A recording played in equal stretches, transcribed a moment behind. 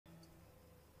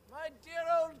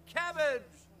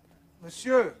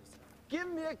Monsieur!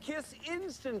 Give me a kiss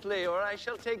instantly, or I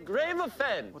shall take grave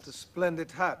offense. What a splendid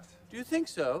hat. Do you think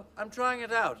so? I'm trying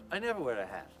it out. I never wear a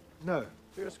hat. No.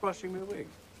 You're squashing my wig.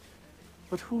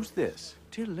 But who's this?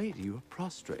 Dear lady, you are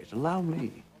prostrate. Allow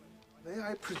me. May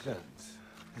I present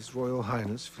His Royal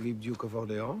Highness Philippe, Duke of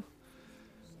Orleans?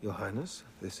 Your Highness,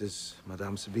 this is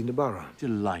Madame Sabine de Barra.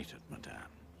 Delighted, madame.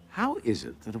 How is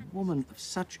it that a woman of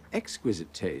such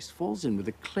exquisite taste falls in with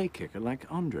a clay kicker like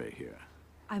Andre here?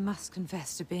 I must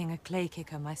confess to being a clay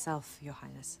kicker myself, Your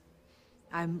Highness.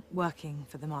 I'm working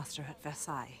for the master at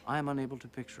Versailles. I am unable to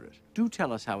picture it. Do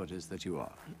tell us how it is that you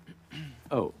are.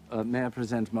 Oh, may I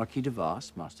present Marquis de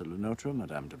Vars, Master Lenotre,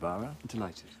 Madame de Barra?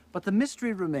 Delighted. But the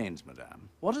mystery remains, madame.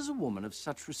 What is a woman of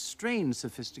such restrained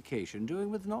sophistication doing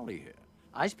with Nolly here?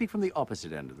 I speak from the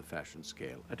opposite end of the fashion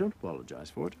scale. I don't apologize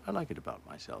for it. I like it about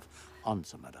myself.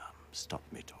 Answer, madame. Stop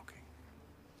me talking.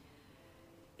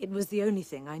 It was the only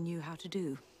thing I knew how to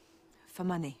do. For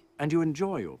money. And you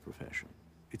enjoy your profession.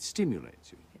 It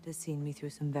stimulates you. It has seen me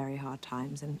through some very hard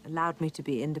times and allowed me to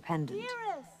be independent.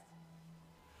 Dearest!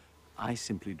 I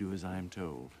simply do as I am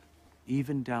told.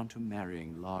 Even down to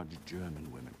marrying large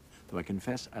German women. Though I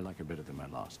confess I like her better than my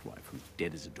last wife, who's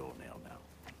dead as a doornail now.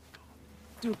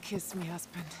 Do kiss me,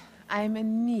 husband. I am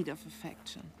in need of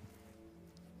affection.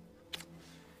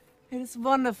 It is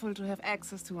wonderful to have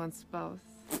access to one's spouse.